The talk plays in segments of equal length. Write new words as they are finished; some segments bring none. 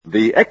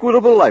The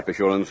Equitable Life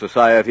Assurance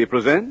Society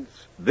presents,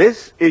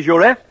 This is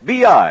Your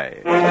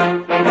FBI.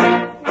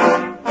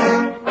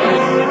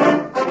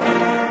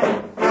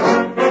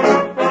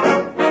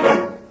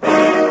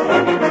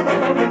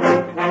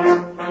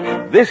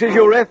 This is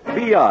Your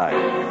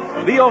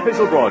FBI, the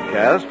official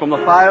broadcast from the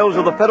files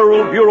of the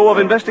Federal Bureau of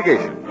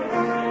Investigation.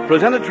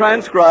 Presented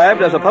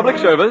transcribed as a public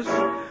service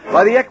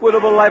by the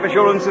Equitable Life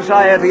Assurance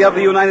Society of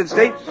the United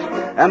States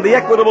and the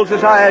Equitable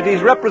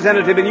Society's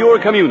representative in your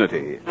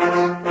community.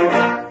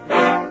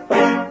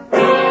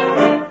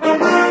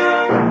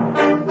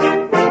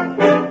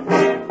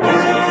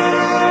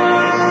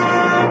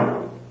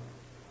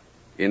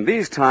 In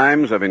these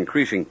times of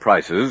increasing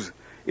prices,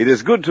 it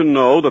is good to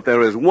know that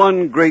there is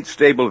one great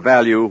stable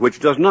value which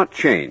does not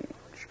change.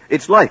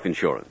 It's life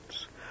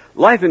insurance.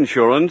 Life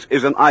insurance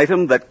is an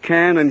item that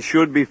can and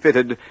should be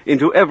fitted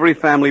into every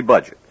family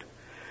budget.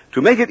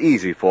 To make it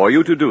easy for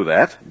you to do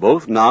that,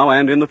 both now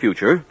and in the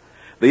future,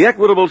 the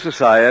Equitable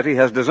Society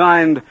has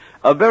designed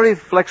a very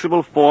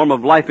flexible form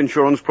of life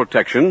insurance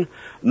protection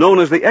known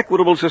as the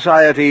Equitable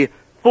Society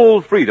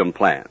Full Freedom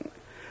Plan.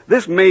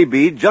 This may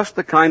be just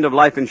the kind of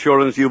life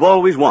insurance you've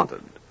always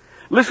wanted.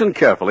 Listen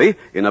carefully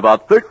in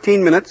about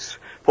 13 minutes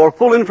for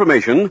full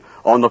information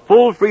on the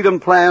Full Freedom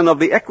Plan of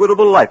the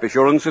Equitable Life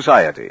Assurance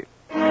Society.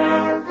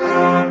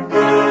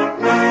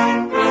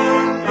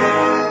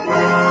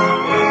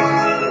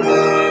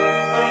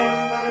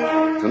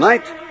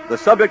 Tonight, the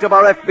subject of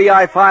our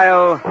FBI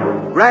file,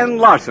 grand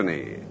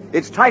larceny.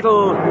 Its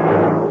title,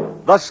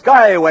 The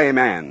Skyway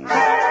Man.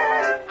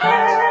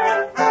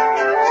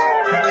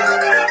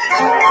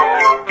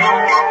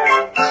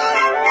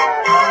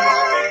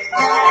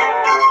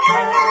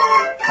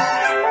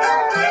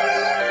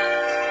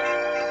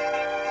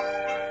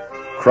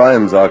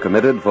 Crimes are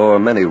committed for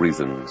many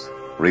reasons.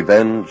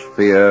 Revenge,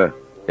 fear,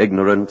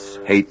 ignorance,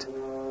 hate.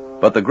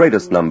 But the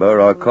greatest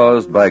number are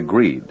caused by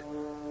greed.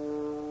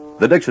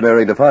 The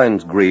dictionary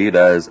defines greed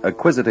as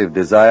acquisitive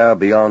desire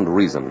beyond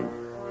reason.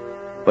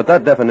 But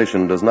that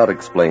definition does not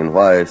explain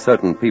why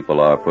certain people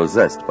are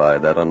possessed by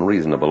that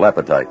unreasonable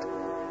appetite.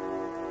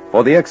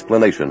 For the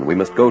explanation, we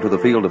must go to the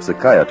field of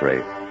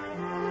psychiatry,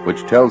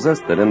 which tells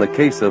us that in the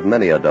case of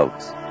many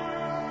adults,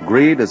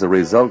 greed is a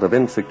result of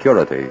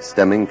insecurity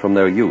stemming from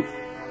their youth.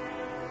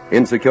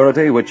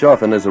 Insecurity which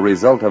often is a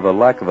result of a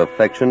lack of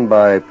affection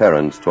by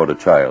parents toward a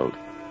child.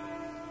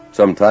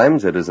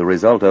 Sometimes it is a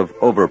result of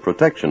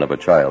overprotection of a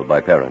child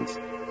by parents.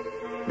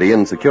 The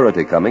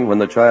insecurity coming when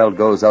the child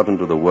goes out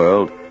into the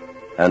world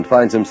and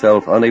finds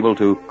himself unable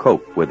to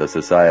cope with a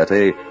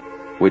society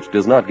which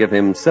does not give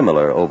him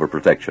similar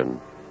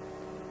overprotection.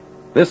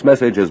 This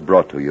message is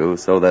brought to you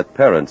so that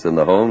parents in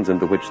the homes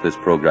into which this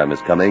program is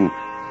coming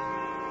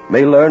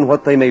may learn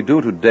what they may do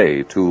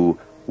today to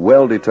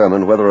well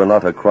determine whether or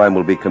not a crime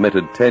will be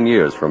committed 10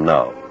 years from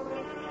now.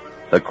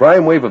 The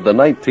crime wave of the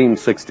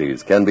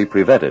 1960s can be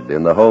prevented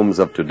in the homes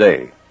of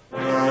today.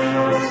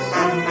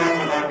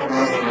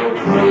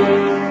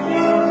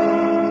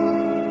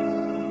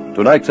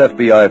 Tonight's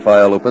FBI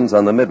file opens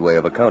on the midway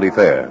of a county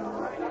fair.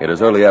 It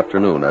is early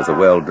afternoon as a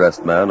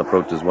well-dressed man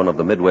approaches one of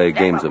the midway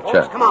games of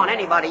chess. Come on,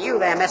 anybody, you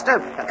there, mister.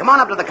 Come on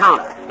up to the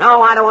counter.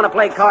 No, I don't want to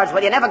play cards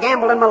with you. Never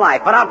gambled in my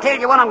life, but I'll tell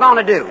you what I'm going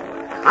to do.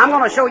 I'm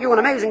going to show you an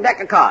amazing deck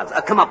of cards.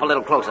 Come up a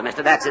little closer,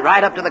 mister. That's it,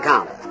 right up to the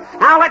counter.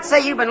 Now, let's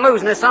say you've been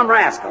losing to some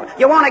rascal.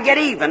 You want to get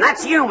even.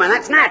 That's human.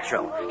 That's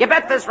natural. You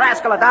bet this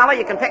rascal $1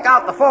 you can pick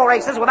out the 4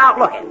 aces without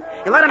looking.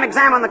 You let him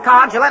examine the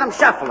cards. You let him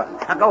shuffle them.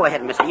 Now, go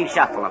ahead, mister. You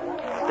shuffle them.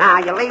 Now,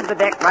 you leave the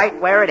deck right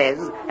where it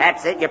is.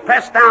 That's it. You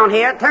press down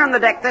here, turn the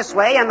deck this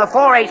way, and the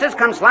 4 aces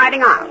come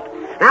sliding out.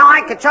 Now,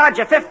 I could charge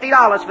you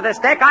 $50 for this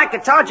deck. I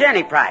could charge you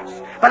any price.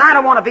 But I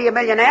don't want to be a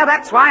millionaire.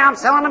 That's why I'm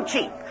selling them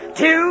cheap.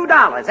 $2.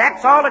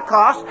 That's all it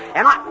costs.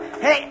 And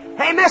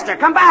Hey, mister,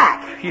 come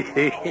back.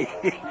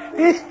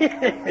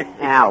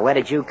 Al, where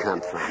did you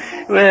come from?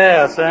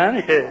 Well,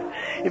 son,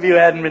 if you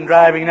hadn't been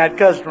driving that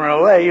customer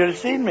away, you'd have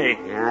seen me.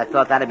 Yeah, I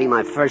thought that'd be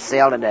my first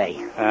sale today.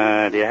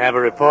 Do you have a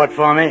report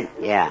for me?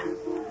 Yeah.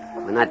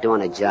 We're not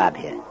doing a job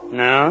here.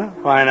 No?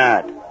 Why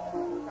not?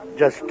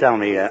 Just tell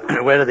me,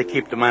 where do they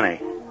keep the money?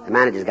 The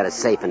manager's got a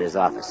safe in his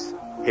office.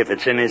 If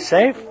it's in his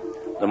safe,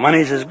 the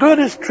money's as good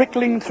as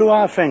trickling through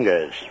our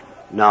fingers.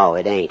 No,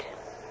 it ain't.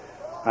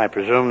 I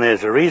presume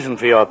there's a reason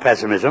for your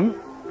pessimism.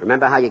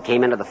 Remember how you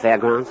came into the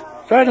fairgrounds?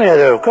 Certainly I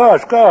do. Of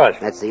course.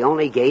 That's the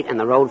only gate, and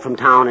the road from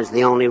town is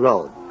the only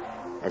road.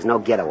 There's no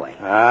getaway.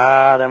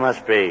 Ah, there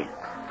must be.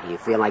 Do you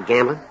feel like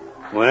gambling?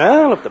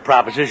 Well, if the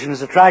proposition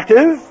is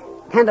attractive.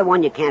 10 to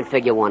 1, you can't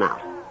figure one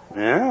out.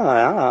 Yeah,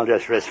 well, I'll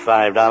just risk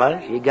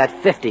 $5. You got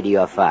 50 to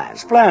your 5.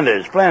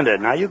 Splendid.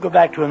 Now you go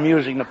back to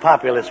amusing the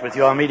populace with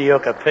your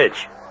mediocre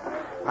pitch.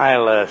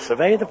 I'll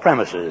survey the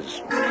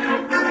premises.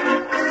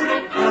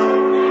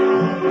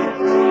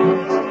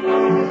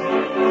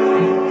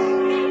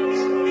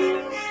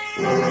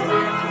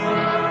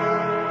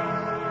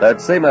 That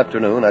same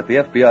afternoon, at the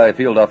FBI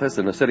field office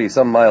in a city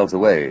some miles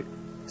away,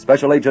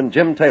 Special Agent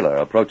Jim Taylor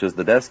approaches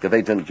the desk of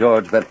Agent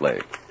George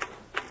Bentley.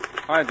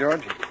 Hi,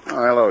 George.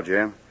 Oh, hello,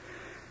 Jim.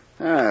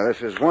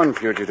 This is one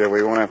fugitive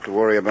we won't have to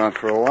worry about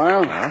for a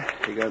while. Huh?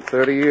 He got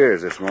 30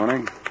 years this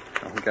morning.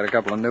 Well, we got a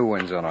couple of new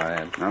ones on our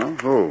hands. No?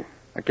 Who?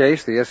 A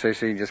case the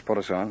SAC just put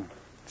us on.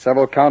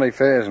 Several county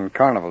fairs and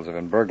carnivals have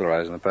been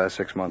burglarized in the past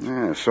 6 months.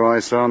 Yeah, so I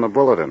saw in the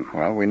bulletin.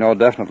 Well, we know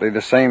definitely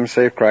the same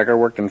safecracker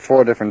worked in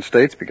 4 different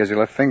states because he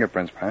left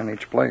fingerprints behind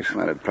each place.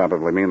 That'd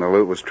probably mean the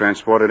loot was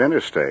transported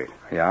interstate.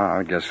 Yeah,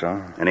 I guess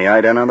so. Any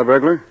ident on the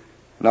burglar?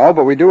 No,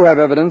 but we do have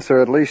evidence there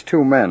are at least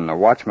 2 men. A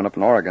watchman up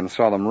in Oregon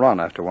saw them run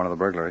after one of the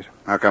burglaries.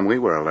 How come we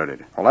were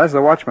alerted? Well, as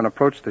the watchman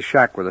approached the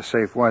shack where the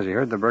safe was, he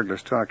heard the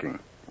burglars talking.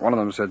 One of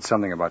them said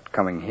something about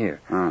coming here.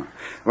 Oh.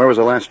 Where was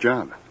the last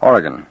job?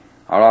 Oregon.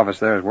 Our office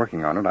there is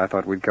working on it. I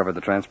thought we'd cover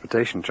the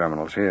transportation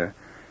terminals here.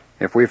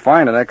 If we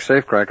find an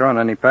ex-safecracker on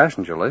any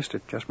passenger list,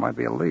 it just might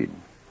be a lead.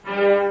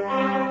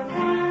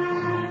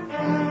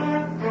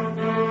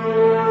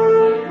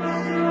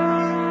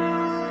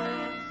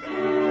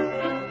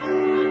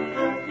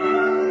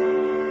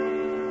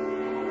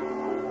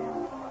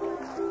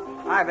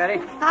 Hi, Betty.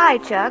 Hi,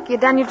 Chuck. You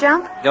done your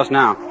jump? Just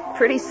now.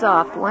 Pretty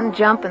soft. 1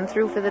 jump and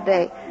through for the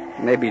day.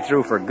 Maybe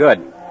through for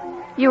good.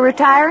 You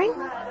retiring?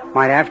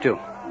 Might have to.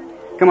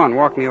 Come on,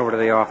 walk me over to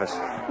the office.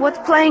 What's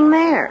playing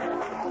there?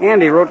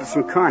 Andy wrote to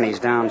some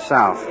carnies down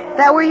south.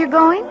 That where you're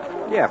going?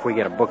 Yeah, if we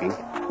get a booking.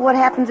 What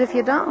happens if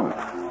you don't?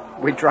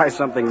 We try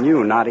something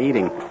new, not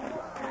eating.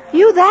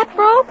 You that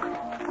broke?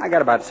 I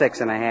got about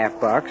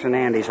 $6.50, and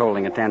Andy's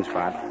holding a 10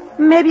 spot.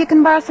 Maybe you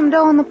can borrow some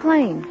dough on the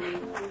plane.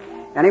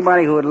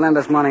 Anybody who would lend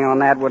us money on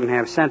that wouldn't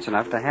have sense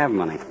enough to have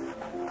money.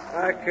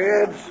 Hi,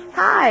 kids.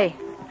 Hi.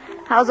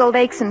 How's old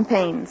aches and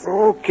pains?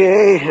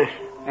 Okay.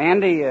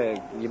 Andy,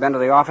 you been to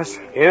the office?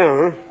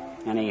 Yeah,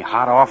 Any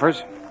hot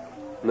offers?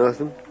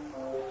 Nothing.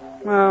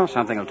 Well,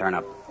 something will turn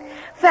up.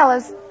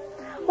 Fellas,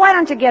 why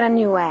don't you get a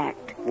new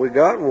act? We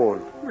got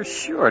one. Well,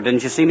 sure.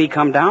 Didn't you see me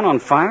come down on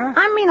fire?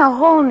 I mean a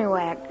whole new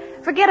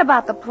act. Forget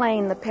about the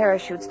plane, the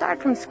parachute.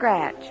 Start from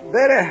scratch.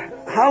 Betty,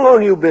 how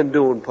long you been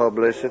doing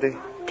publicity?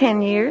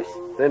 10 years.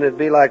 Then it'd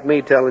be like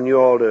me telling you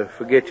all to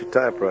forget your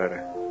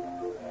typewriter.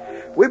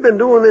 We've been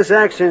doing this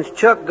act since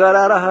Chuck got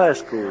out of high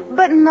school.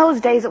 But in those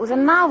days, it was a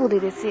novelty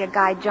to see a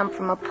guy jump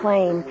from a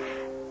plane.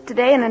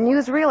 Today, in a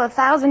newsreel,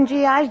 1,000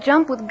 GIs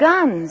jump with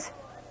guns.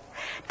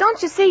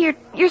 Don't you see,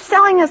 you're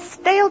selling a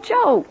stale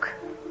joke.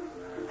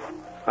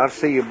 I'll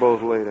see you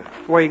both later.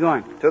 Where are you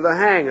going? To the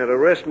hangar to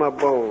rest my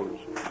bones.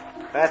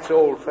 That's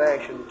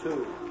old-fashioned,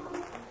 too.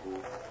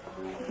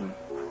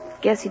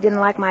 Guess he didn't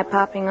like my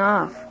popping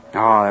off.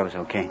 Oh, that was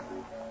okay.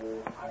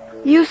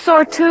 You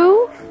sore,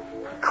 too?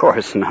 Of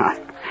course not.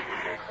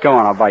 Go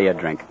on, I'll buy you a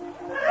drink.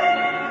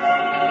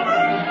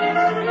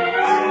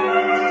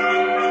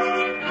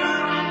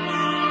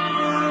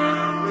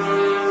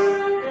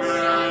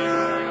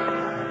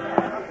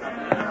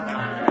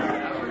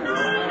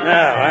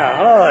 Well,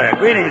 hello there.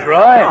 Greetings,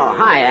 Roy. Oh,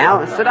 hi,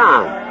 Al. Sit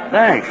down.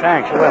 Thanks.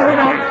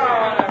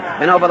 Well,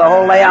 Been over the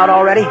whole layout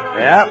already?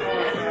 yeah.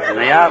 And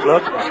the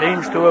outlook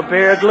seems to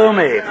appear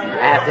gloomy.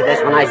 After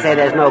this, when I say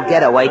there's no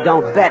getaway,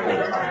 don't bet me.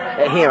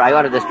 Here, I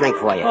ordered this drink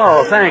for you.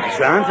 Oh, thank you,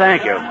 son.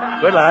 Thank you.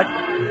 Good luck.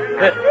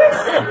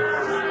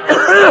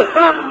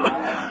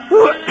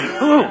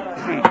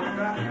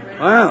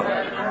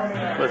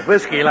 Well, with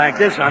whiskey like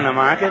this on the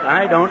market,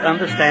 I don't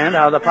understand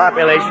how the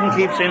population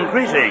keeps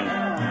increasing.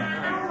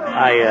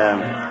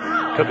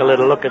 I took a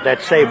little look at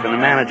that safe in the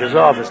manager's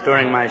office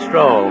during my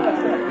stroll.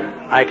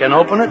 I can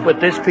open it with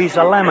this piece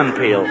of lemon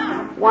peel.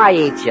 Why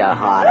eat your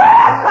heart?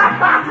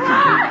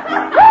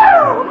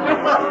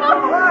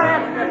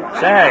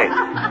 Say,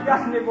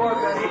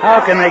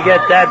 how can they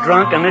get that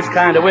drunk on this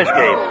kind of whiskey?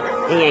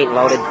 He ain't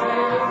loaded.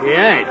 He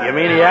ain't. You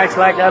mean he acts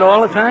like that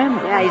all the time?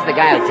 Yeah, he's the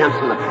guy who jumps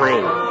from the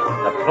plane.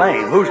 The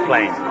plane? Whose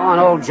plane? Oh, an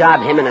old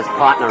job him and his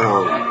partner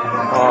own.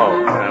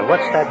 Oh,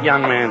 what's that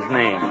young man's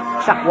name?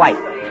 Chuck White.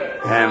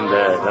 And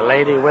the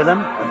lady with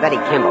him? Betty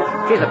Kimball.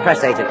 She's a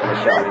press agent for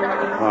the show.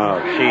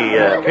 Oh, she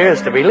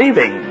appears to be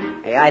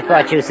leaving. Hey, I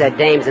thought you said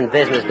dames and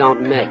business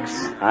don't mix.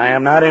 I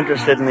am not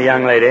interested in the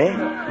young lady,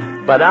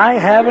 but I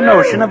have a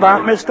notion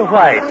about Mr.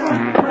 White.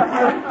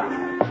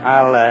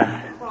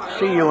 I'll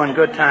see you in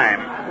good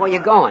time. Where you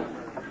going?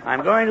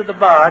 I'm going to the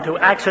bar to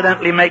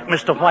accidentally make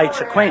Mr.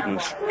 White's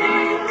acquaintance.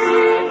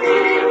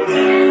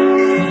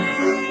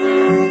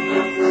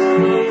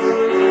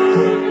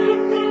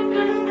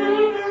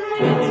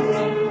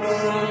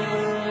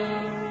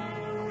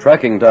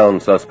 Tracking down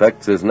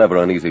suspects is never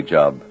an easy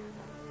job,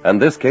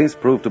 and this case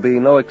proved to be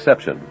no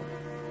exception.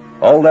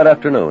 All that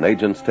afternoon,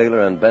 Agents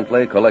Taylor and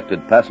Bentley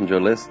collected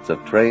passenger lists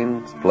of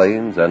trains,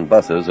 planes, and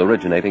buses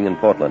originating in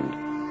Portland.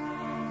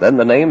 Then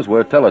the names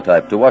were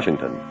teletyped to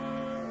Washington.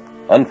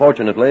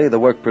 Unfortunately, the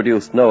work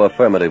produced no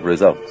affirmative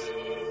results.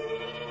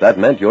 That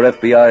meant your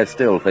FBI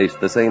still faced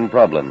the same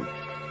problem: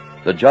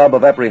 the job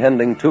of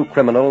apprehending 2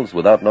 criminals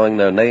without knowing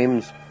their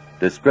names,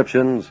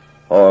 descriptions,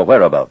 or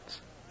whereabouts.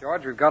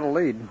 George, we've got a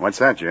lead. What's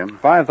that, Jim?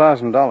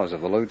 $5,000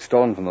 of the loot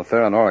stolen from the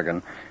fair in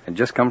Oregon had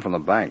just come from the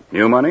bank.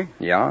 New money?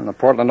 Yeah, and the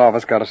Portland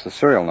office got us the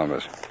serial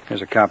numbers.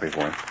 Here's a copy for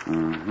you.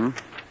 Mm-hmm.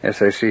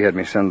 SAC had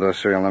me send those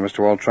serial numbers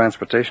to all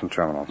transportation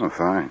terminals. Oh,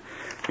 fine.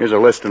 Here's a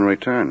list in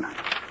return.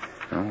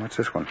 Oh, what's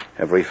this one?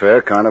 Every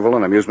fair, carnival,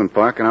 and amusement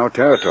park in our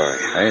territory.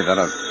 Hey,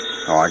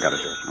 Oh, I got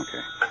it, George. Okay.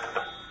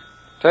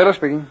 Taylor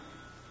speaking.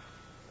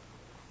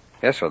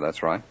 Yes, sir,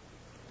 that's right.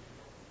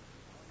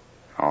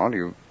 Oh,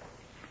 you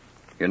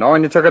know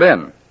when you took it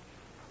in?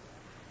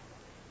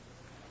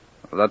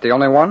 Was that the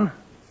only one?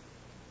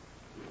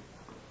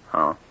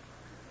 Oh.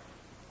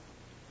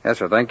 Yes,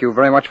 sir, thank you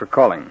very much for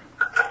calling.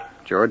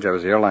 George, I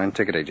was the airline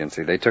ticket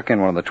agency. They took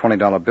in one of the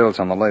 $20 bills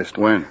on the list.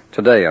 When?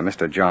 Today,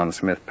 Mr. John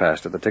Smith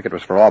passed it. The ticket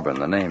was for Auburn.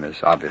 The name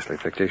is obviously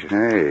fictitious.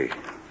 Hey,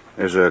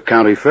 there's a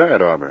county fair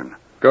at Auburn.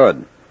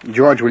 Good.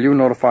 George, will you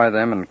notify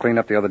them and clean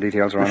up the other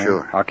details around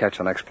Sure. here? I'll catch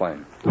the next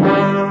plane.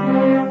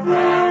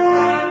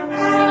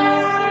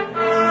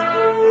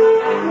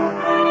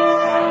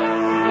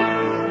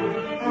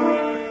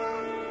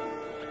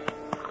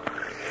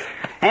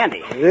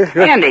 Andy.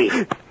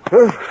 Andy.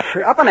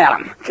 Up and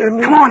at him.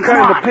 Come on.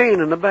 Kind of pain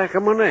in the back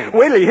of my neck.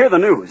 Wait till you hear the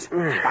news.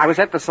 I was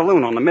at the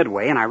saloon on the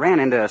Midway, and I ran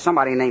into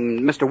somebody named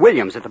Mr.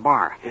 Williams at the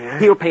bar. Yeah?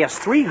 He'll pay us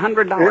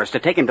 $300 to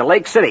take him to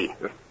Lake City.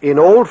 In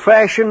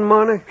old-fashioned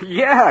money?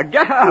 Yeah,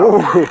 get up.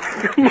 Oh.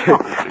 Come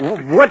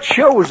on. What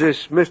show is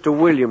this Mr.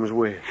 Williams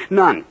with?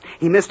 None.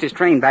 He missed his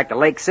train back to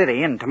Lake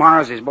City, and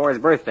tomorrow's his boy's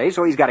birthday,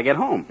 so he's got to get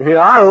home. Yeah,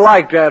 I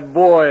like that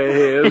boy of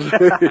his.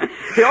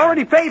 He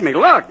already paid me.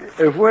 Look.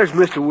 Where's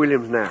Mr.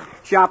 Williams now?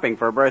 Shopping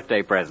for a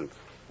birthday present.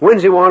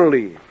 When's he want to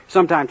leave?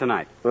 Sometime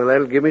tonight. Well,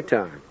 that'll give me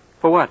time.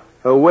 For what?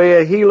 A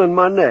way of healing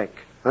my neck.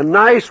 A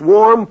nice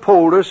warm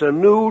poultice of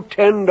new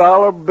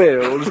 $10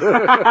 bills.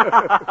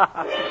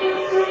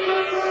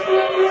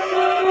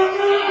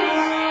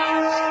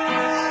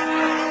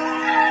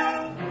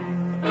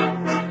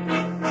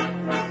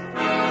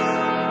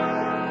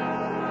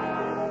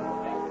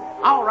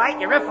 All right,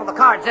 you riffle the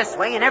cards this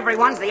way, and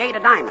everyone's the 8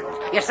 of diamonds.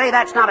 You say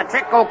that's not a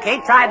trick? Okay,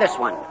 try this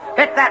one.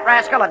 Hit that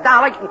rascal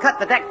 $1, you can cut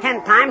the deck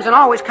 10 times and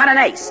always cut an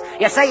ace.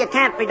 You say it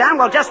can't be done?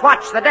 Well, just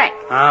watch the deck.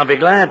 I'll be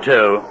glad to.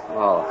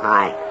 Oh,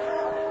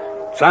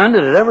 hi. Son,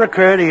 did it ever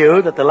occur to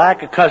you that the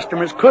lack of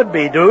customers could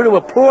be due to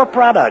a poor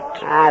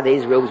product?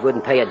 These rubes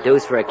wouldn't pay a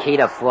deuce for a key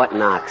to Fort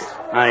Knox.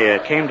 I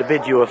came to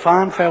bid you a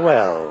fond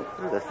farewell.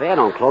 The fair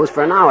don't close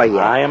for an hour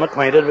yet. I am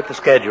acquainted with the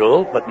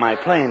schedule, but my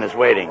plane is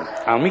waiting.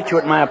 I'll meet you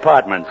at my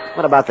apartment.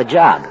 What about the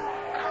job?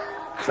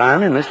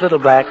 Son, in this little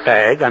black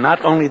bag are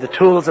not only the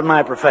tools of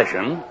my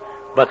profession,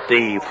 but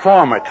the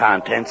former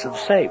contents of the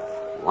safe.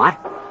 What?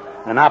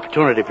 An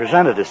opportunity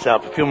presented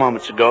itself a few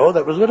moments ago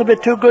that was a little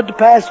bit too good to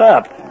pass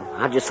up.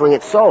 How'd you swing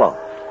it solo?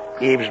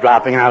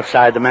 Eavesdropping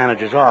outside the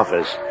manager's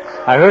office.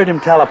 I heard him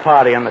tell a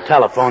party on the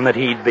telephone that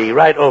he'd be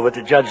right over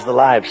to judge the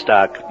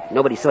livestock.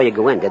 Nobody saw you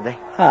go in, did they?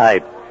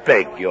 I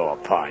beg your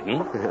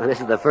pardon.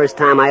 This is the first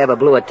time I ever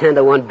blew a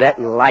 10-to-1 bet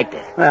and liked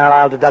it. Well,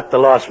 I'll deduct the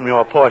loss from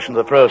your portion of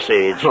the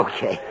proceeds.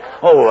 Okay.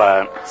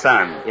 Oh,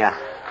 son. Yeah.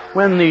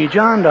 When the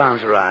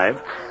gendarmes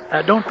arrive,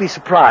 don't be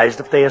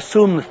surprised if they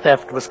assume the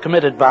theft was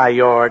committed by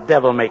your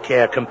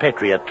devil-may-care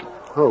compatriot.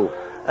 Who?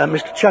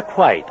 Mr. Chuck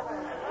White.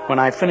 When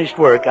I finished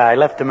work, I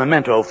left a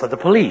memento for the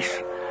police.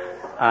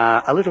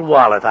 A little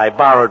wallet I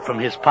borrowed from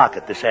his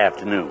pocket this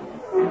afternoon.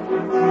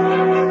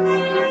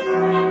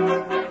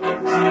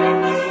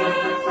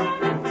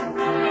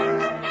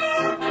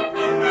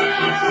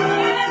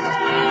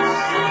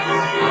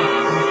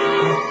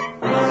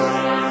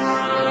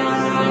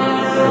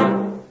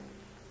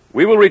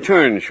 We will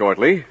return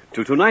shortly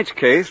to tonight's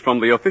case from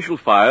the official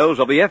files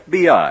of the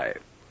FBI.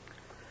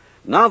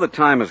 Now the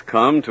time has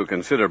come to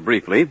consider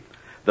briefly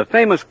the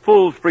famous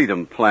full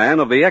freedom plan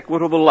of the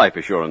Equitable Life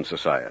Assurance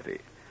Society.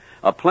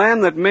 A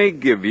plan that may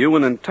give you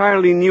an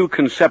entirely new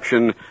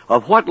conception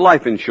of what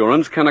life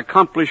insurance can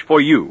accomplish for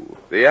you.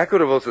 The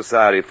Equitable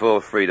Society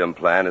Full Freedom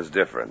Plan is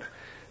different.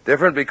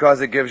 Different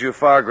because it gives you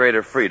far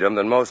greater freedom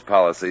than most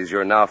policies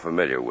you're now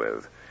familiar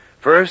with.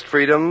 First,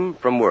 freedom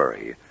from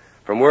worry.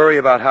 From worry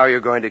about how you're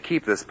going to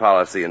keep this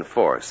policy in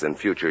force in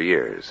future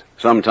years.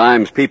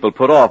 Sometimes people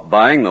put off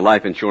buying the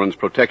life insurance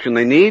protection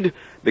they need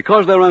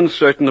because they're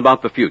uncertain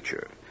about the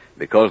future,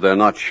 because they're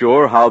not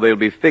sure how they'll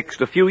be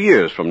fixed a few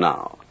years from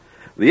now.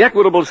 The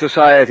Equitable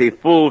Society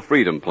Full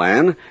Freedom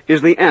Plan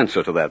is the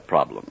answer to that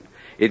problem.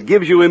 It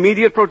gives you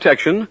immediate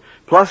protection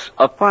plus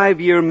a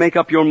 5-year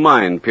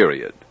make-up-your-mind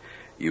period.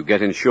 You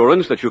get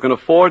insurance that you can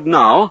afford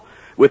now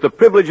with the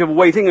privilege of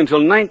waiting until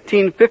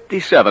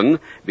 1957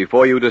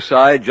 before you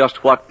decide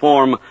just what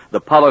form the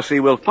policy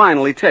will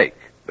finally take.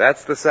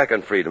 That's the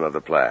second freedom of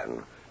the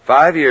plan.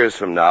 5 years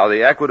from now,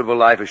 the Equitable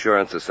Life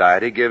Assurance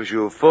Society gives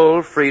you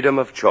full freedom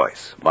of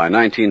choice. By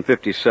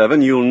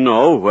 1957, you'll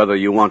know whether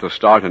you want to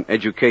start an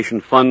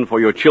education fund for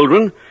your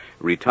children,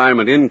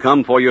 retirement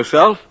income for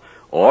yourself,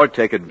 or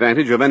take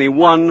advantage of any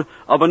one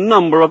of a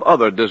number of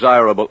other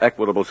desirable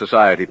Equitable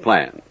Society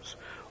plans.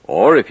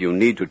 Or if you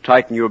need to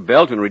tighten your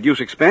belt and reduce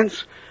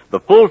expense, the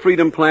Full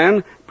Freedom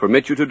Plan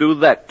permits you to do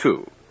that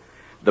too.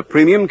 The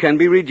premium can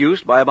be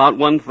reduced by about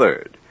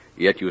 1/3,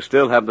 yet you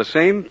still have the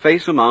same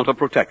face amount of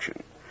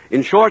protection.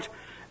 In short,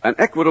 an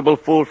Equitable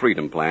Full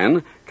Freedom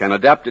Plan can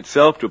adapt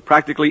itself to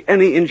practically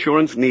any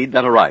insurance need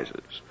that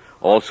arises.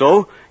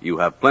 Also, you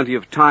have plenty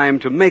of time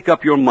to make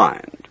up your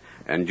mind.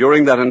 And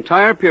during that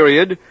entire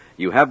period,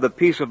 you have the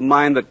peace of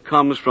mind that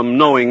comes from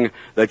knowing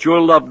that your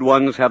loved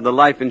ones have the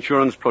life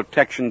insurance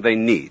protection they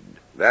need.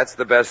 That's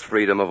the best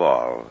freedom of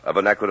all, of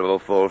an Equitable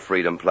Full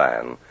Freedom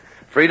Plan.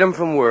 Freedom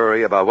from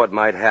worry about what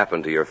might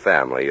happen to your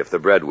family if the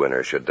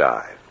breadwinner should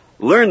die.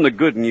 Learn the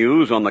good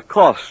news on the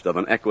cost of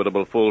an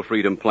Equitable Full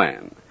Freedom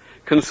Plan.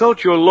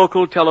 Consult your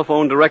local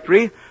telephone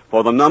directory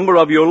for the number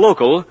of your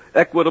local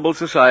Equitable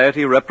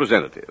Society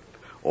representative.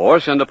 Or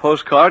send a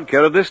postcard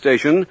care of this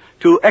station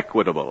to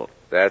Equitable.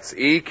 That's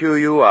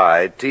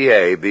EQUITABLE.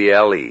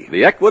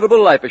 The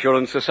Equitable Life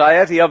Assurance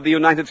Society of the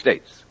United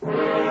States.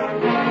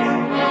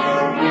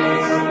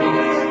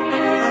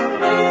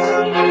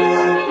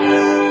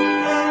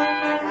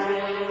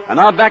 And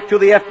now back to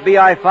the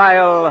FBI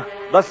file,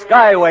 The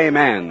Skyway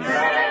Man.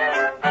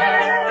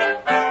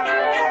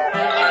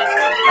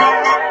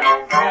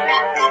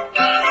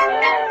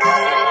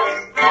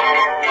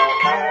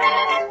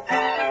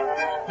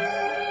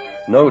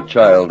 No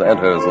child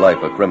enters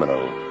life a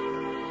criminal.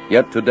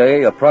 Yet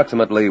today,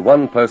 approximately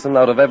 1 person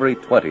out of every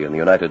 20 in the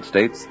United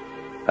States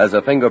has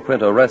a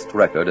fingerprint arrest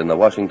record in the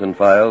Washington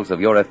files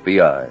of your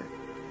FBI.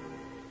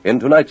 In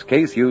tonight's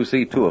case, you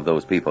see 2 of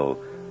those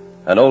people,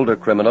 an older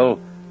criminal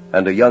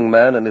and a young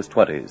man in his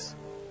 20s.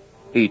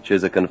 Each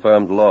is a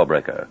confirmed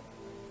lawbreaker.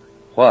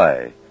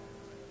 Why?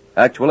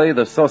 Actually,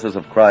 the sources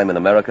of crime in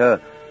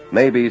America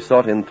may be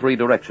sought in 3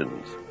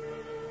 directions.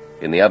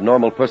 In the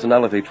abnormal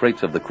personality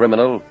traits of the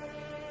criminal,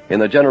 in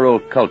the general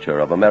culture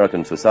of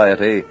American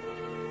society,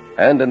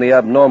 and in the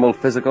abnormal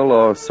physical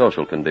or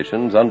social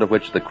conditions under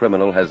which the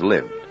criminal has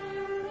lived.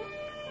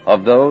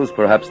 Of those,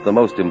 perhaps the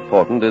most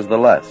important is the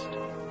last,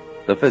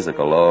 the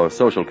physical or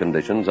social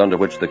conditions under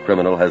which the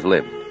criminal has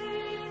lived.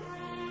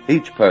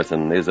 Each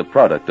person is a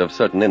product of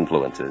certain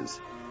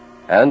influences,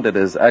 and it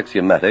is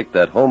axiomatic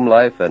that home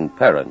life and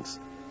parents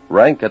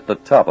rank at the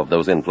top of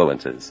those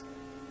influences.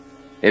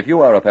 If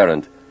you are a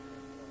parent,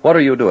 what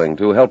are you doing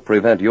to help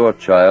prevent your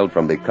child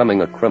from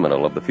becoming a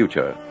criminal of the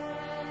future?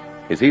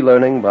 Is he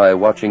learning by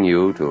watching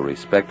you to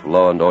respect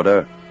law and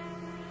order?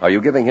 Are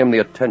you giving him the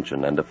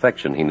attention and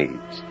affection he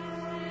needs?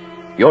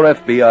 Your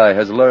FBI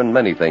has learned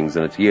many things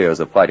in its years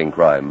of fighting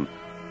crime,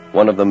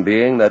 one of them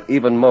being that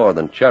even more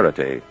than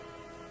charity,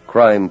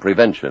 crime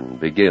prevention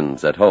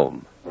begins at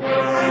home.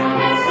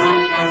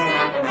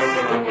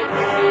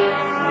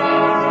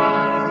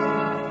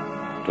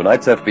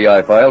 Tonight's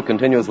FBI file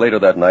continues later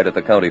that night at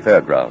the county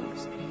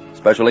fairgrounds.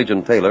 Special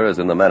Agent Taylor is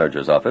in the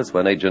manager's office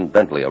when Agent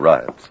Bentley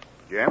arrives.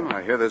 Jim,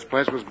 I hear this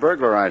place was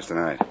burglarized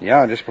tonight.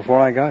 Yeah, just before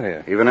I got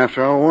here. Even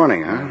after our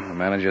warning, huh? The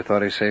manager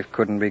thought his safe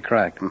couldn't be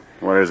cracked.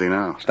 Where is he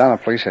now? It's down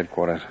at police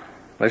headquarters.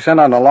 They sent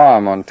out an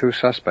alarm on 2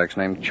 suspects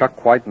named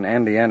Chuck White and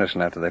Andy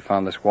Anderson after they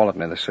found this wallet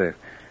near the safe.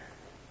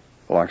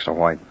 Belongs to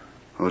White.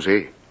 Who's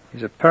he?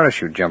 He's a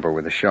parachute jumper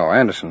with the show.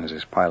 Anderson is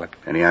his pilot.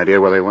 Any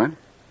idea where they went?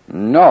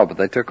 No, but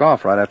they took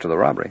off right after the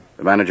robbery.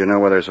 The manager know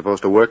where they're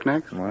supposed to work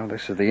next? Well,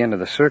 this is the end of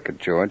the circuit,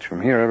 George.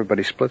 From here,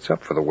 everybody splits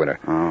up for the winter.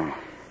 Oh.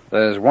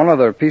 There's one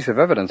other piece of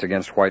evidence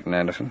against White and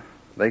Anderson.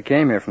 They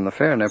came here from the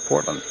fair near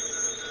Portland.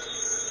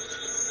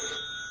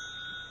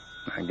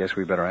 I guess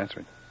we better answer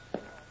it.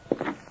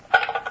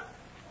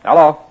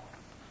 Hello?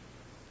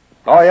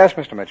 Oh, yes,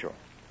 Mr. Mitchell.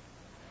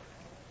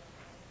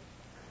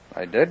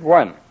 I did?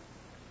 When?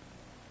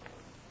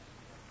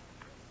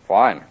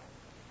 Fine.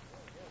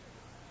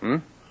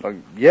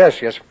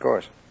 Yes, of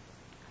course.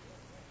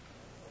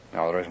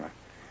 No, there isn't.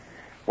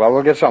 Well,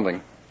 we'll get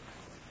something.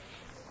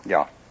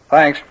 Yeah.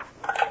 Thanks.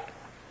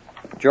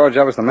 George,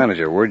 that was the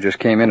manager. Word just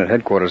came in at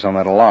headquarters on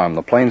that alarm.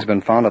 The plane's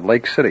been found at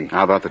Lake City.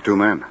 How about the 2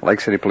 men? Lake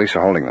City police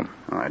are holding them.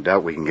 Oh, I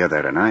doubt we can get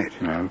there tonight.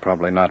 No,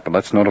 probably not, but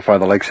let's notify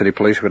the Lake City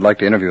police. We'd like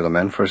to interview the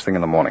men first thing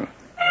in the morning.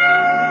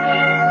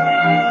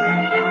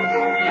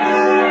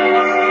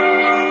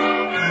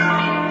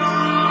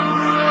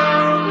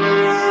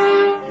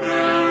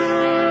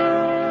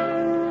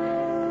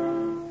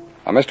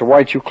 Now, Mr.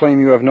 White, you claim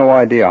you have no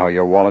idea how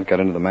your wallet got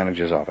into the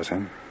manager's office,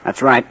 huh?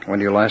 That's right. When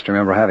do you last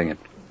remember having it?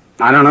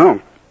 I don't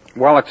know.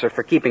 Wallets are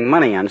for keeping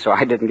money in, so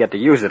I didn't get to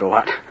use it a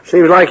lot.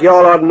 Seems like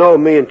y'all ought to know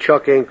me and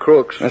Chuck ain't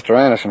crooks. Mr.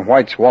 Anderson,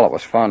 White's wallet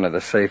was found in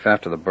the safe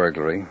after the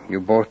burglary. You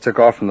both took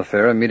off from the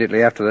fair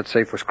immediately after that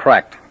safe was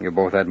cracked. You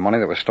both had money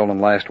that was stolen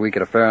last week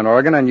at a fair in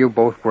Oregon, and you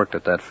both worked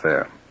at that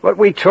fair. But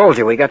we told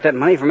you we got that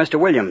money from Mr.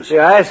 Williams.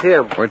 Yeah, ask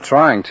him. We're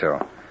trying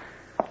to.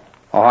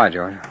 Oh, hi,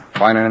 George.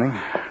 Find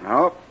anything?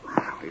 No.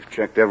 We've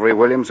checked every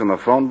Williams in the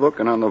phone book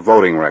and on the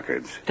voting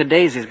records.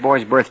 Today's his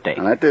boy's birthday.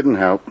 And that didn't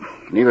help.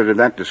 Neither did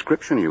that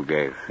description you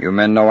gave. You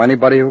men know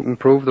anybody who can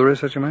prove there is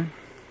such a man?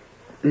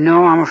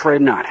 No, I'm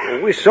afraid not.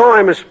 We saw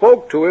him and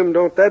spoke to him.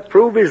 Don't that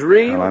prove he's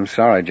real? Well, I'm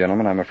sorry,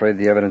 gentlemen. I'm afraid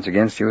the evidence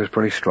against you is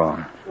pretty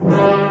strong.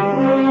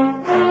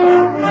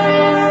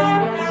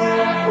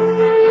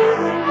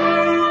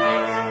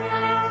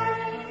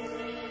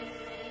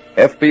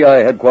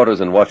 FBI headquarters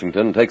in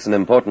Washington takes an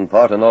important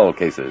part in all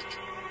cases.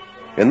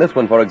 In this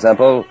one, for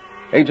example,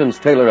 Agents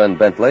Taylor and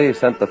Bentley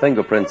sent the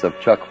fingerprints of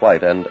Chuck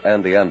White and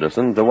Andy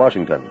Anderson to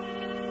Washington.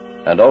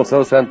 and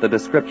also sent the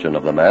description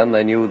of the man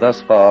they knew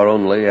thus far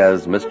only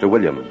as Mr.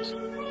 Williams.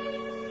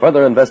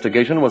 Further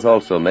investigation was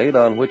also made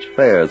on which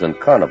fairs and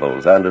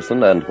carnivals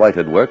Anderson and White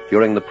had worked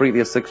during the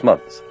previous 6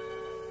 months.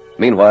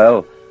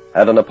 Meanwhile,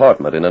 at an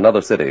apartment in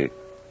another city,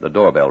 the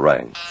doorbell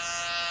rang.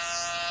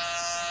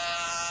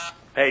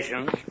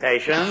 Patience.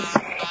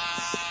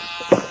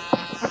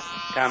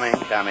 Coming.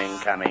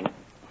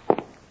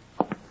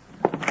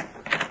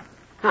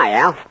 Hi,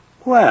 Al.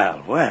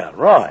 Well,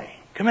 Roy.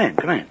 Come in.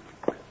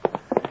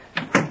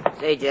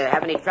 Say, did you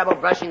have any trouble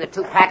brushing the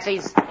 2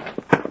 patsies?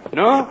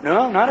 No,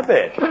 not a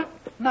bit.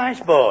 Nice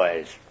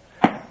boys.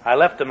 I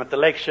left them at the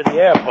Lake City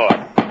airport.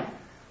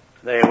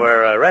 They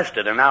were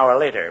arrested an hour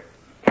later.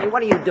 Hey,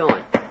 what are you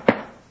doing?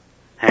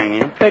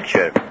 Hanging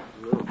picture.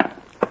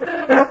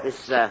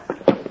 This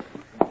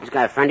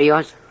guy a friend of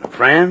yours? A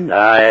friend?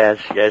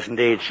 Yes,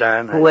 indeed,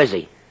 son. Who is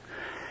he?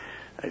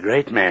 A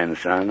great man,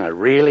 son. A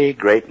really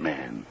great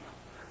man.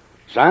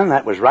 Son,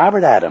 that was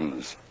Robert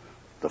Adams,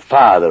 the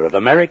father of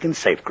American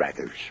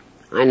safecrackers.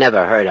 I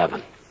never heard of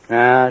him.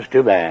 Ah, it's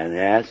too bad,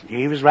 yes.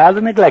 He was rather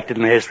neglected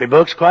in the history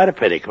books. Quite a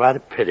pity.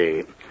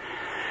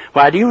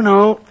 Why, do you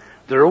know,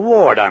 the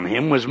reward on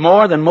him was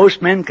more than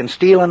most men can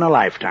steal in a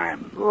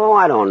lifetime. Oh,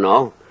 I don't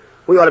know.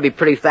 We ought to be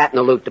pretty fat in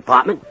the loot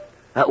department.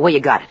 Where you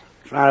got it?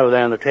 It's right over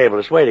there on the table.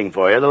 It's waiting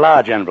for you, the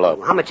large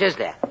envelope. How much is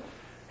there?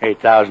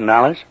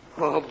 $8,000.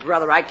 Oh,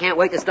 brother, I can't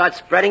wait to start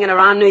spreading it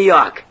around New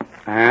York.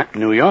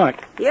 New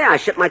York? Yeah, I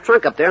shipped my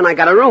trunk up there, and I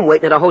got a room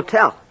waiting at a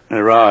hotel.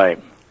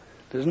 Right.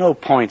 There's no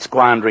point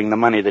squandering the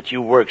money that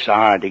you work so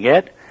hard to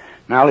get.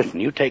 Now, listen,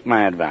 you take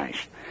my advice.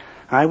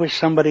 I wish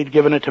somebody'd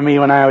given it to me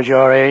when I was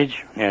your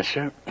age. Yes,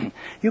 sir.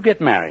 You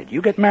get married.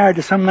 You get married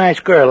to some nice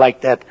girl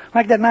like that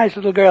nice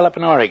little girl up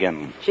in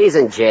Oregon. She's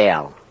in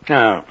jail.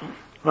 Oh.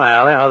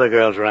 Well, there are other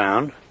girls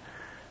around.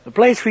 The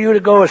place for you to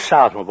go is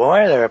south, my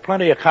boy. There are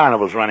plenty of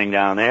carnivals running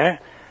down there.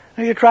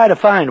 Now, you try to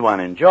find one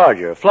in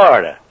Georgia or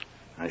Florida.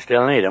 I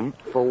still need 'em.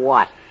 For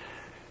what?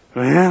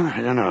 Well,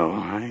 I don't know.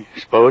 I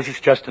suppose it's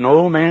just an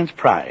old man's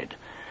pride.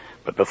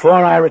 But before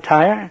I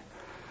retire,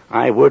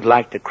 I would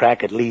like to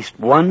crack at least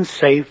one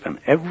safe in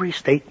every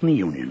state in the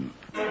Union.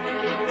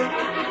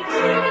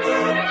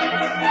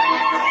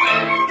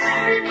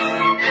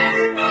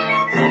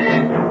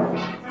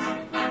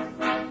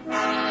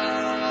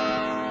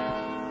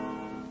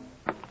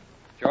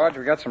 George,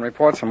 we got some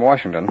reports from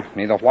Washington.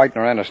 Neither White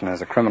nor Anderson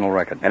has a criminal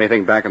record.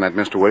 Anything back on that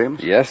Mr.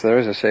 Williams? Yes, there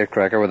is a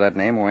safecracker with that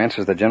name who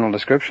answers the general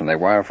description. They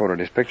wire photoed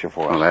his picture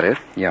for us. Oh, that it?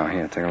 Yeah,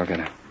 here, take a look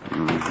at it.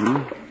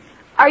 Mm-hmm.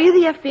 Are you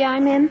the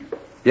FBI men?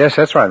 Yes,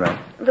 that's right, ma'am.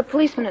 The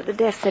policeman at the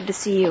desk said to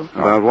see you.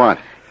 About what?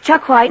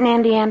 Chuck White and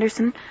Andy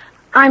Anderson.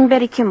 I'm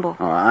Betty Kimball.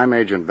 Oh, I'm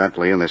Agent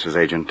Bentley, and this is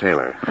Agent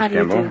Taylor. How do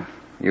you Kimball. do?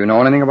 You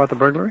know anything about the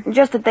burglary?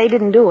 Just that they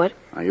didn't do it.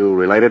 Are you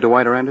related to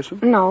White or Anderson?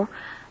 No.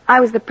 I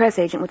was the press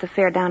agent with the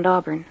fair down to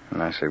Auburn.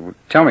 I see. Well,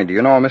 tell me, do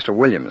you know a Mr.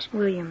 Williams?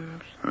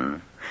 Williams.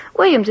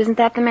 Williams, isn't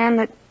that the man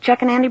that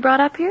Chuck and Andy brought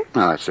up here?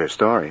 Oh, that's their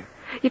story.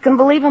 You can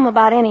believe them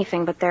about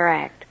anything but their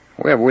act.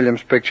 We have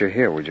Williams' picture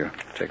here. Would you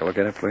take a look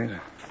at it, please?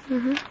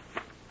 Mm-hmm.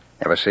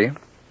 Ever see him?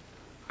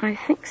 I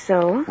think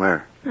so.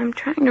 Where? I'm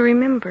trying to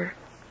remember.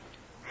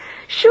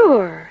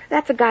 Sure.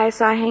 That's a guy I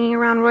saw hanging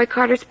around Roy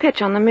Carter's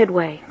pitch on the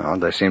Midway. Oh,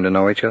 they seem to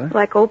know each other?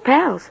 Like old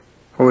pals.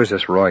 Who is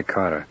this Roy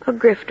Carter? A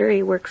grifter.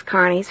 He works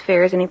carnies,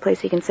 fairs, any place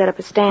he can set up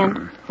a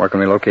stand. Where can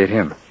we locate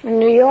him? In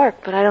New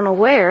York, but I don't know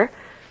where.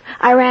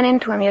 I ran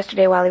into him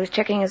yesterday while he was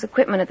checking his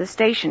equipment at the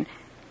station.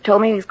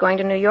 Told me he was going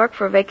to New York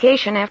for a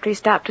vacation after he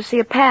stopped to see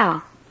a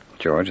pal.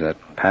 George, that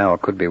pal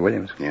could be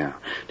Williams. Yeah.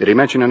 Did he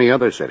mention any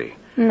other city?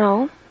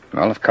 No.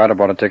 Well, if Carter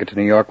bought a ticket to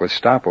New York with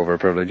stopover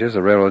privileges,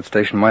 the railroad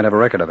station might have a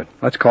record of it.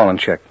 Let's call and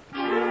check.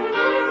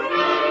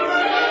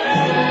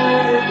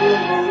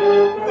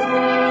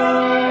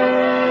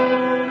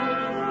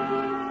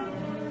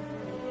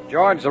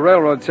 George, the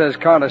railroad says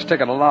Carter's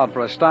ticket allowed for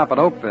a stop at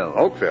Oakville.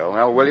 Oakville?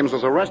 Al Williams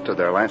was arrested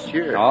there last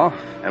year. Oh?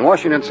 And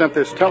Washington sent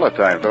this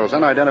teletype. Those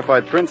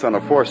unidentified prints on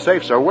the 4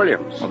 safes are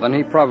Williams. Well, then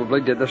he probably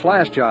did this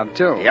last job,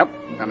 too. Yep.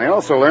 And they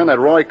also learned that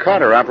Roy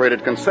Carter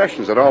operated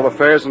concessions at all the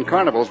fairs and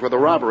carnivals where the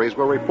robberies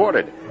were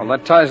reported. Well,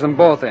 that ties them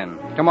both in.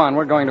 Come on,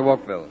 we're going to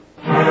Oakville.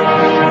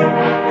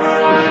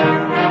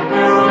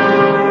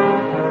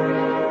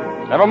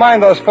 Never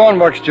mind those phone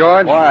books,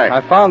 George. Why?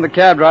 I found the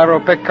cab driver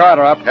who picked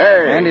Carter up.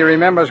 Hey! And he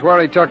remembers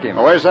where he took him.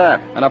 Oh, where's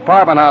that? An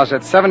apartment house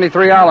at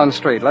 73 Allen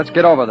Street. Let's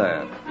get over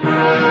there.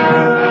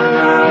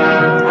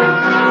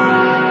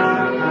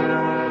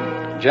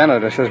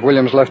 Janitor says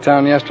Williams left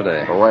town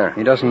yesterday. Oh, where?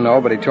 He doesn't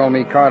know, but he told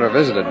me Carter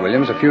visited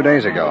Williams a few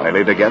days ago. They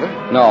live together?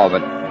 No,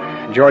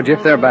 but, George,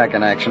 if they're back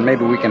in action,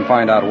 maybe we can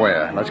find out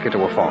where. Let's get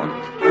to a phone.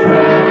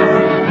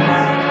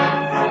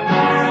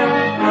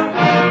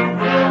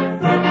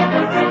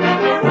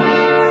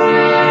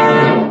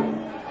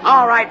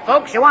 All right,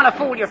 folks, you want to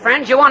fool your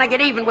friends. You want to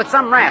get even with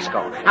some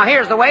rascal. Now,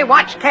 here's the way.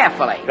 Watch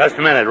carefully. Just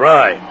a minute,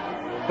 Roy.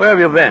 Where have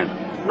you been?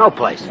 No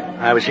place.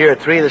 I was here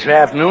at 3 this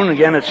afternoon,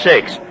 again at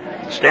 6.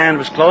 The stand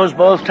was closed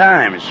both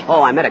times.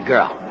 Oh, I met a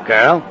girl.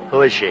 Girl?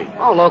 Who is she?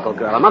 Oh, local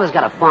girl. Her mother's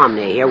got a farm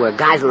near here where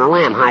guys in the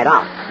lamb hide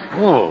out.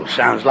 Oh,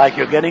 sounds like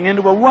you're getting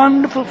into a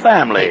wonderful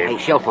family. Hey,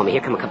 show for me.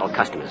 Here come a couple of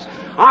customers.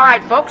 All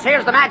right, folks,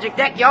 here's the magic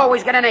deck. You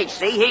always get an ace.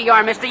 See, here you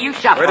are, mister. You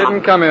shuffle. We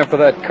didn't come here for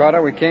that,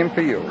 Carter. We came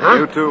for you. Huh?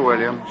 You too,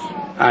 Williams.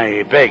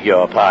 I beg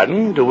your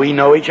pardon. Do we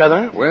know each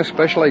other? We're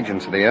special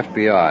agents of the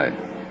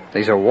FBI.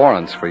 These are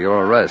warrants for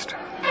your arrest.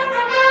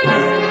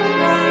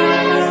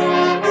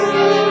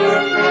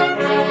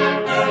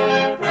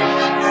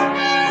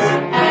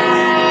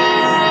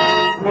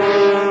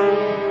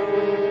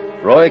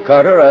 Roy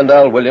Carter and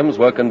Al Williams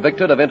were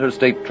convicted of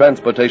interstate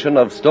transportation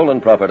of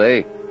stolen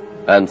property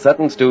and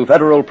sentenced to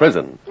federal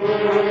prison.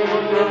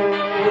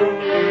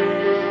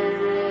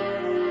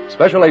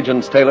 Special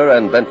Agents Taylor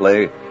and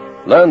Bentley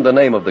learned the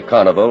name of the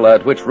carnival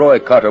at which Roy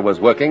Carter was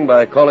working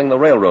by calling the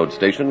railroad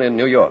station in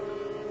New York.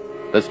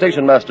 The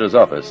station master's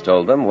office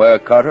told them where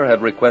Carter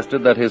had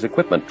requested that his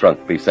equipment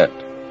trunk be sent.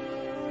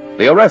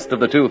 The arrest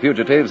of the two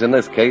fugitives in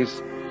this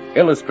case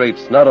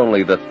illustrates not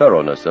only the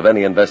thoroughness of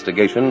any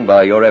investigation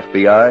by your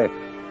FBI,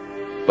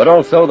 but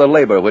also the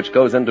labor which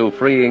goes into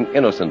freeing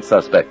innocent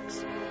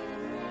suspects.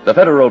 The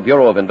Federal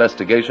Bureau of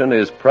Investigation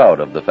is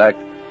proud of the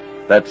fact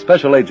that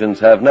special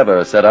agents have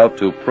never set out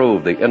to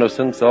prove the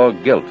innocence or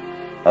guilt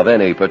of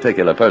any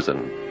particular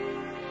person,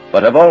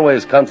 but have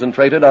always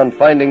concentrated on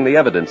finding the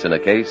evidence in a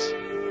case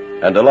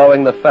and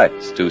allowing the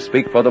facts to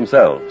speak for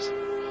themselves.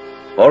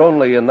 For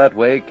only in that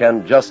way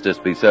can justice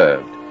be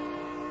served.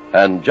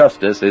 And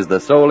justice is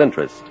the sole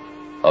interest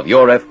of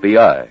your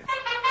FBI.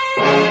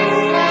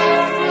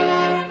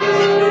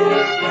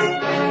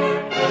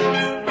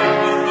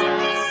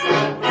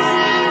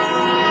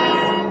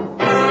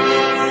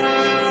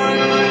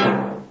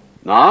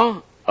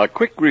 Now, a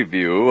quick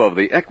review of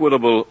the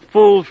Equitable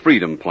Full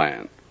Freedom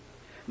Plan.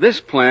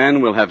 This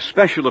plan will have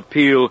special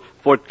appeal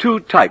for two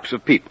types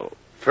of people.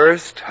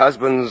 First,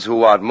 husbands who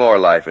want more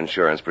life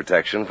insurance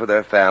protection for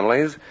their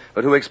families,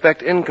 but who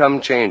expect income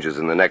changes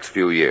in the next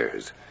few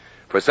years.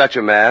 For such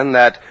a man,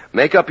 that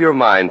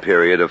make-up-your-mind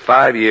period of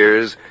 5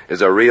 years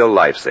is a real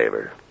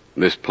lifesaver.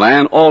 This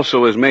plan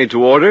also is made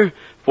to order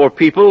for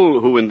people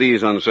who, in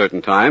these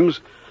uncertain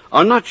times,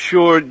 are not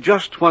sure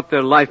just what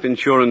their life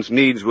insurance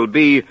needs will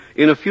be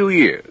in a few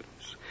years.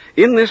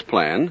 In this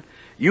plan,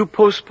 you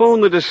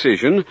postpone the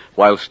decision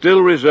while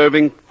still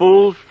reserving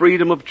full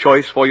freedom of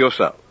choice for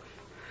yourself.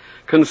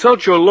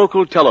 Consult your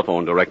local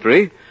telephone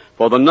directory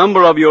for the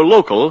number of your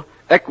local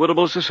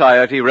Equitable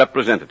Society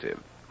representative.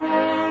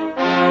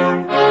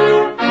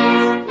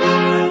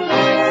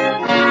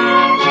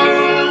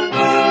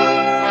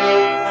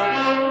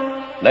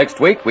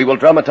 Next week, we will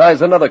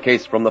dramatize another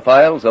case from the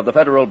files of the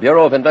Federal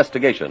Bureau of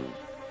Investigation.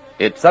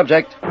 Its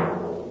subject,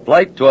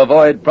 Flight to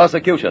Avoid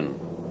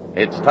Prosecution.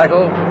 Its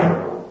title,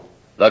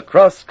 The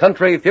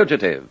Cross-Country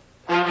Fugitive.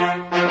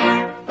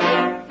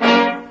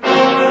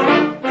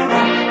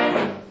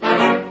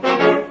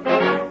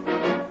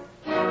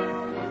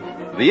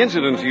 The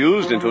incidents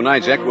used in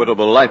tonight's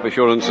Equitable Life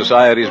Assurance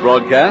Society's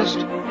broadcast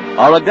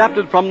are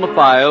adapted from the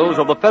files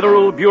of the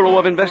Federal Bureau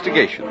of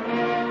Investigation.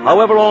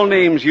 However, all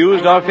names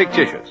used are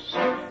fictitious,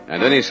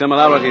 and any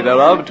similarity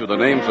thereof to the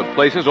names of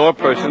places or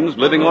persons,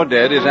 living or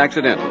dead, is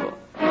accidental.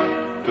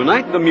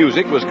 Tonight, the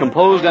music was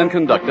composed and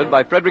conducted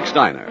by Frederick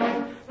Steiner.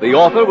 The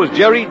author was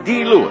Jerry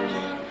D. Lewis.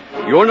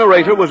 Your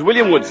narrator was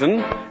William Woodson,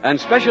 and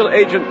Special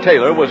Agent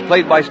Taylor was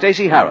played by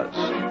Stacey Harris.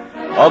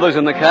 Others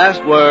in the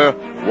cast were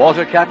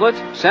Walter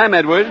Catlett, Sam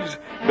Edwards,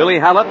 Billy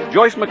Hallett,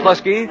 Joyce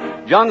McCluskey,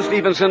 John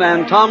Stevenson,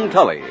 and Tom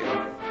Tully.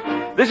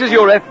 This Is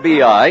Your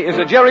FBI is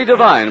a Jerry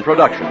Devine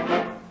production.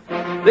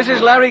 This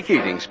is Larry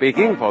Keating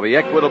speaking for the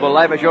Equitable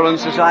Life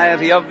Assurance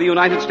Society of the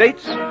United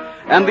States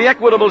and the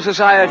Equitable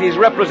Society's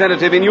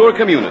representative in your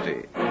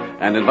community,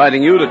 and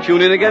inviting you to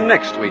tune in again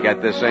next week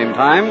at this same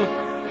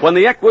time when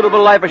the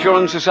Equitable Life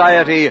Assurance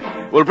Society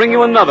will bring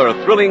you another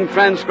thrilling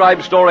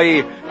transcribed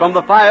story from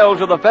the files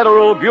of the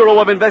Federal Bureau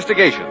of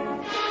Investigation.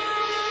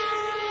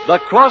 The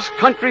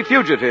Cross-Country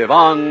Fugitive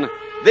on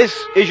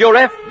This Is Your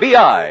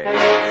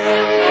FBI.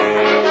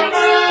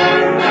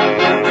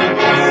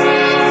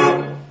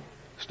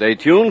 Stay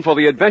tuned for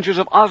the adventures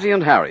of Ozzie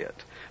and Harriet.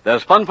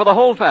 There's fun for the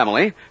whole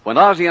family when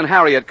Ozzie and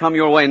Harriet come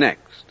your way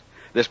next.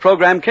 This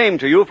program came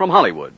to you from Hollywood.